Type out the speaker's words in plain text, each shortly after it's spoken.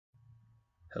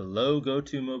Hello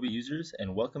Go2mobi users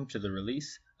and welcome to the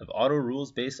release of Auto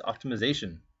Rules-Based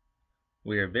Optimization.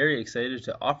 We are very excited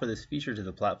to offer this feature to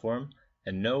the platform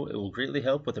and know it will greatly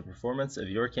help with the performance of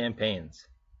your campaigns.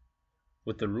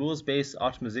 With the rules-based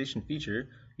optimization feature,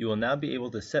 you will now be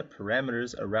able to set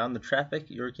parameters around the traffic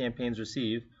your campaigns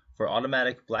receive for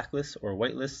automatic blacklists or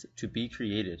whitelists to be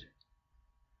created.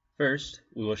 First,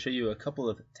 we will show you a couple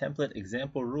of template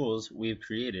example rules we've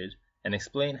created and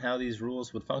explain how these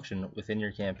rules would function within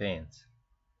your campaigns.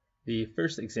 The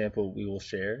first example we will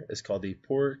share is called the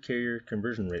Poor Carrier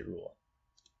Conversion Rate rule.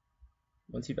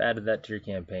 Once you've added that to your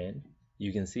campaign,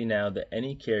 you can see now that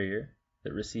any carrier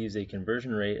that receives a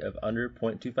conversion rate of under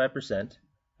 0.25%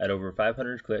 at over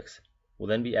 500 clicks will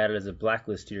then be added as a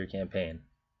blacklist to your campaign.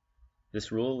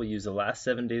 This rule will use the last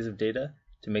 7 days of data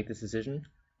to make this decision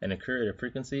and occur at a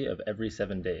frequency of every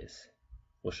 7 days.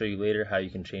 We'll show you later how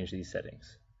you can change these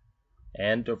settings.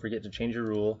 And don't forget to change your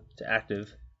rule to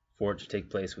active for it to take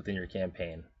place within your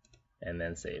campaign, and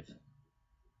then save.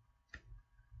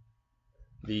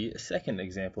 The second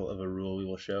example of a rule we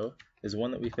will show is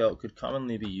one that we felt could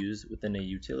commonly be used within a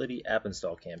utility app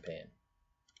install campaign.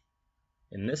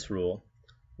 In this rule,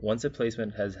 once a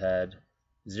placement has had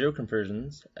 0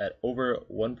 conversions at over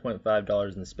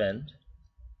 $1.5 in spend,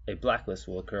 a blacklist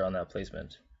will occur on that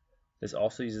placement. This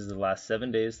also uses the last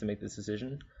 7 days to make this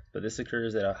decision, but this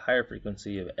occurs at a higher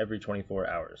frequency of every 24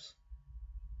 hours.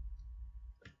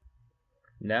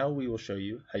 Now we will show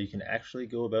you how you can actually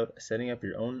go about setting up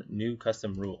your own new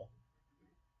custom rule.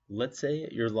 Let's say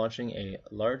you're launching a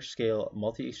large-scale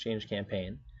multi-exchange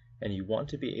campaign and you want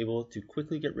to be able to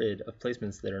quickly get rid of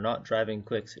placements that are not driving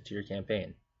clicks to your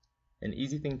campaign. An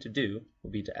easy thing to do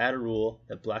would be to add a rule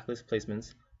that blacklists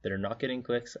placements that are not getting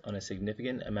clicks on a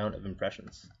significant amount of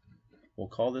impressions. We'll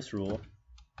call this rule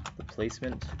the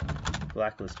placement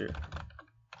blacklister,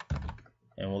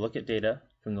 and we'll look at data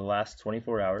from the last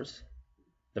 24 hours.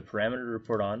 The parameter to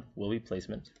report on will be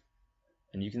placement,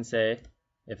 and you can say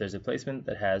if there's a placement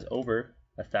that has over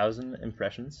 1,000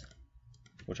 impressions,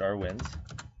 which are wins,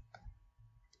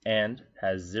 and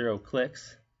has 0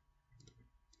 clicks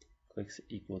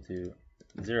equal to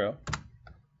 0,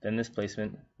 then this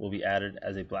placement will be added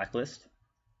as a blacklist,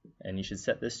 and you should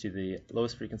set this to the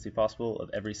lowest frequency possible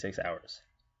of every 6 hours.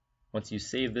 Once you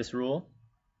save this rule,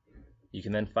 you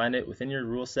can then find it within your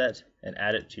rule set and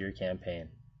add it to your campaign.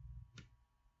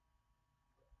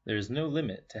 There is no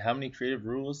limit to how many creative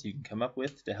rules you can come up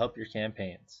with to help your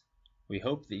campaigns. We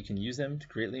hope that you can use them to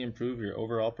greatly improve your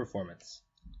overall performance.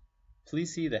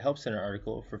 Please see the Help Center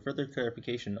article for further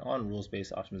clarification on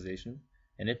rules-based optimization,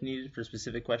 and if needed for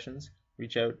specific questions,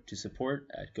 reach out to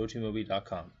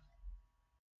support@go2mobi.com.